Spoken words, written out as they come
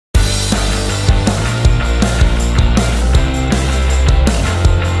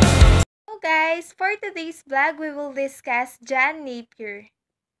for today's vlog, we will discuss John Napier.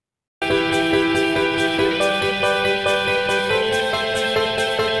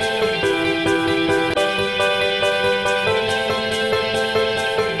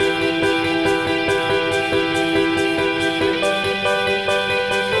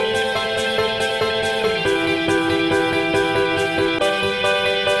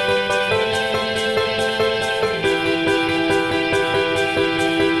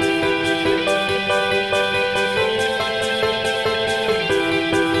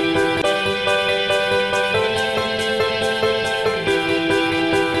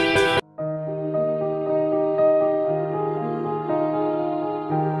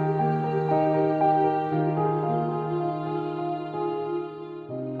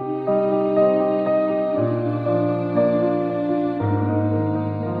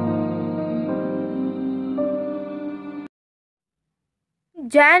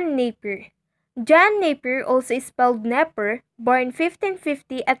 John Napier. John Napier, also spelled Napier, born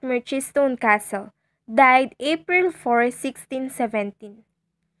 1550 at Merchiston Castle, died April 4, 1617.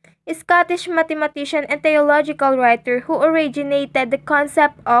 Scottish mathematician and theological writer who originated the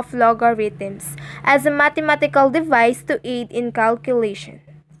concept of logarithms as a mathematical device to aid in calculation.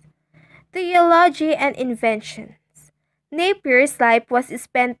 Theology and inventions. Napier's life was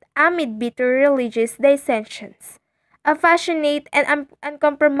spent amid bitter religious dissensions. A passionate and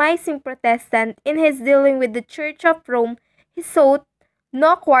uncompromising Protestant, in his dealing with the Church of Rome, he sought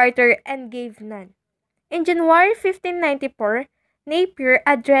no quarter and gave none. In January 1594, Napier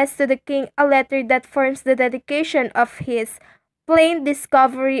addressed to the king a letter that forms the dedication of his plain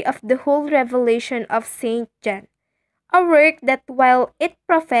discovery of the whole revelation of St. John, a work that, while it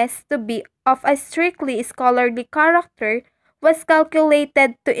professed to be of a strictly scholarly character, was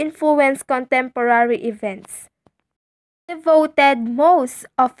calculated to influence contemporary events. Devoted most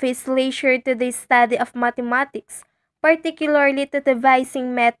of his leisure to the study of mathematics, particularly to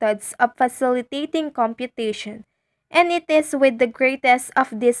devising methods of facilitating computation, and it is with the greatest of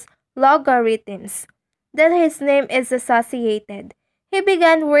these logarithms that his name is associated. He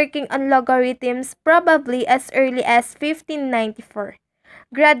began working on logarithms probably as early as 1594,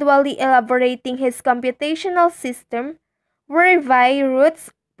 gradually elaborating his computational system, whereby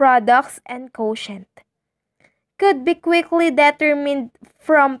roots, products, and quotient could be quickly determined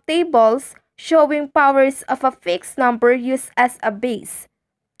from tables showing powers of a fixed number used as a base.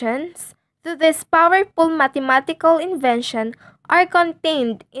 Solutions to this powerful mathematical invention are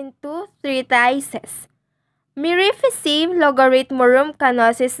contained in two treatises. Mirifici Logarithmorum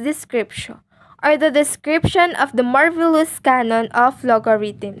Canosis Descriptio, or the description of the marvelous canon of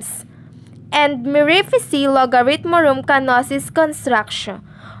logarithms, and Mirifici Logarithmorum Canosis Constructio,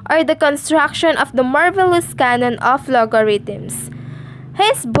 or the construction of the marvelous canon of logarithms.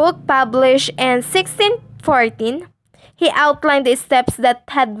 His book, published in 1614, he outlined the steps that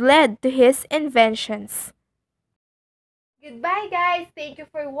had led to his inventions. Goodbye guys, thank you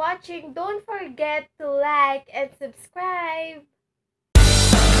for watching. Don't forget to like and subscribe.